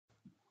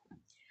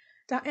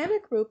Diana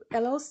Group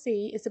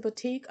LLC is a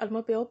boutique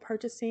automobile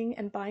purchasing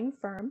and buying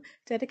firm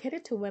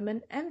dedicated to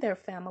women and their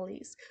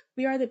families.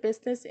 We are the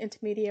business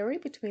intermediary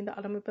between the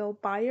automobile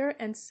buyer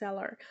and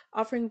seller,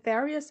 offering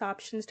various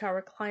options to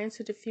our clients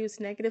to diffuse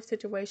negative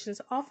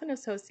situations often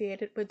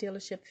associated with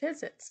dealership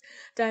visits.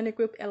 Diana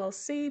Group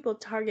LLC will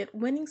target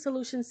winning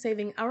solutions,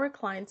 saving our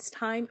clients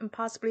time and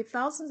possibly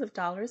thousands of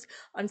dollars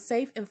on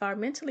safe,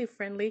 environmentally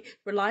friendly,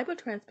 reliable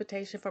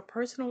transportation for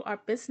personal or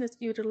business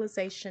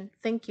utilization.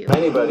 Thank you.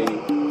 Anybody,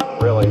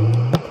 really,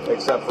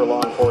 except for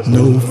law enforcement.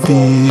 No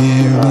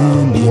fear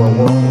anymore.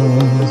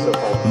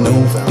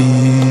 No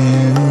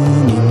fear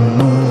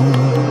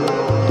anymore.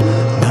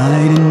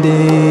 Night and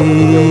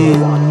day,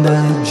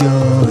 that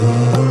joy.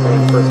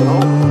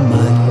 Oh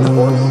my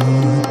Lord.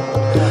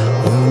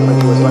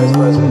 Oh my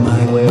Lord.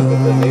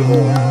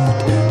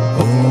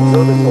 Oh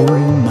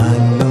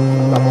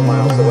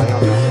my Lord.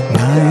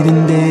 Night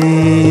and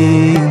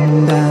day,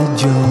 that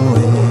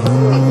joy.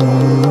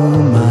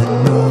 Oh my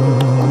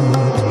Lord.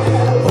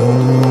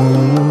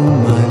 Oh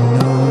my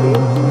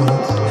Lord.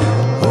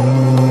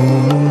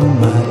 Oh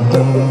my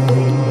Lord.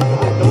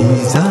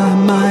 These are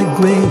my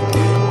great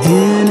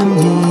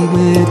enemy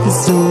with the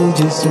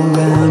soldiers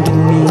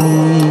surrounding me.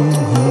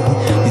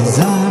 These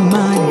are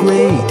my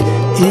great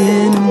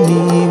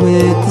enemy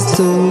with the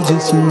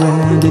soldiers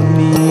surrounding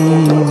me.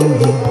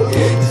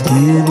 He's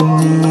giving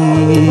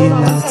me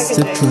lots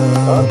of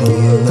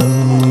trouble,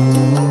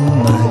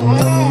 oh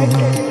my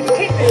Lord.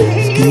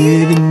 He's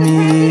giving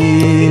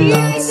me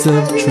lots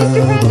of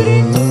trouble,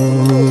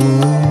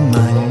 oh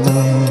my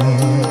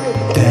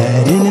Lord.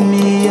 That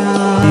enemy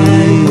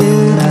I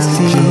will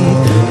deceive,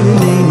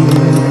 remaining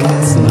in the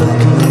castle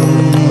of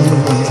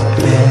peace.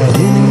 That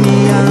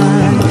enemy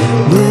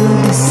I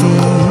will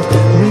deceive,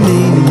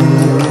 remaining in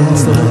the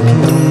castle of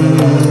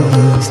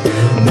peace.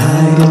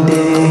 Night and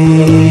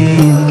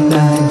day,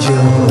 thy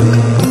joy,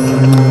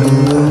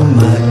 oh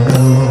my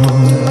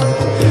Lord.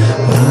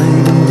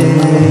 Night and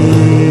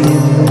day,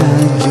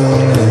 thy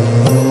joy,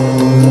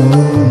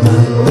 oh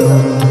my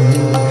Lord.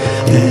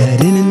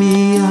 That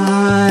enemy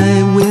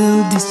I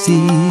will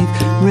deceive,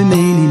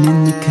 remaining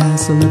in the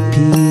castle of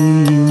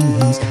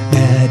peace.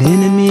 That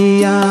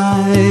enemy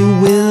I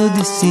will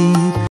deceive,